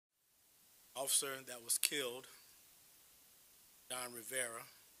officer that was killed, John Rivera,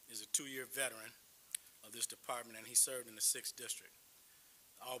 is a 2-year veteran of this department, and he served in the 6th District,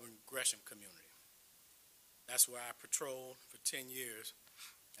 the Auburn-Gresham community. That's where I patrolled for 10 years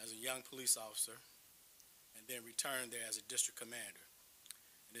as a young police officer and then returned there as a district commander.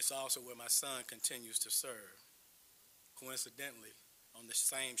 And it's also where my son continues to serve. Coincidentally, on the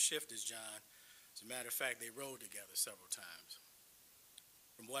same shift as John, as a matter of fact, they rode together several times.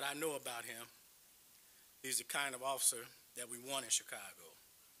 From what I know about him, he's the kind of officer that we want in Chicago.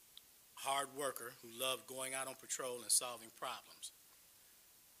 A hard worker who loved going out on patrol and solving problems.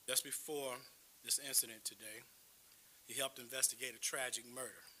 Just before this incident today, he helped investigate a tragic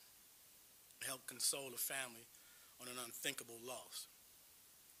murder, helped console a family on an unthinkable loss.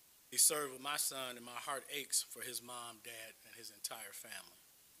 He served with my son, and my heart aches for his mom, dad, and his entire family.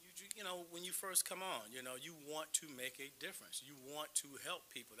 You know, when you first come on, you know, you want to make a difference. You want to help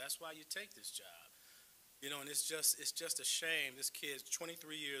people. That's why you take this job. You know, and it's just a shame this kid's 23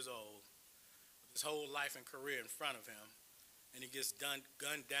 years old, with his whole life and career in front of him, and he gets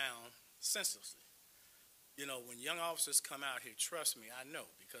gunned down senselessly. You know, when young officers come out here, trust me, I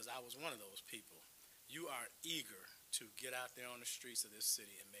know, because I was one of those people. You are eager to get out there on the streets of this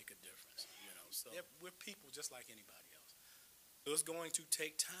city and make a difference, you know. So we're people just like anybody else. So it's going to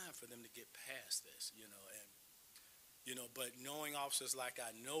take time for them to get past this, you know, and, you know, but knowing officers like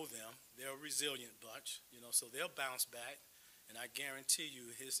I know them, they're a resilient bunch, you know, so they'll bounce back, and I guarantee you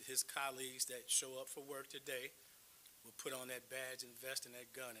his colleagues that show up for work today will put on that badge and vest and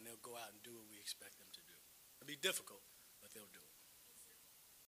that gun, and they'll go out and do what we expect them to do. It'll be difficult, but they'll do it.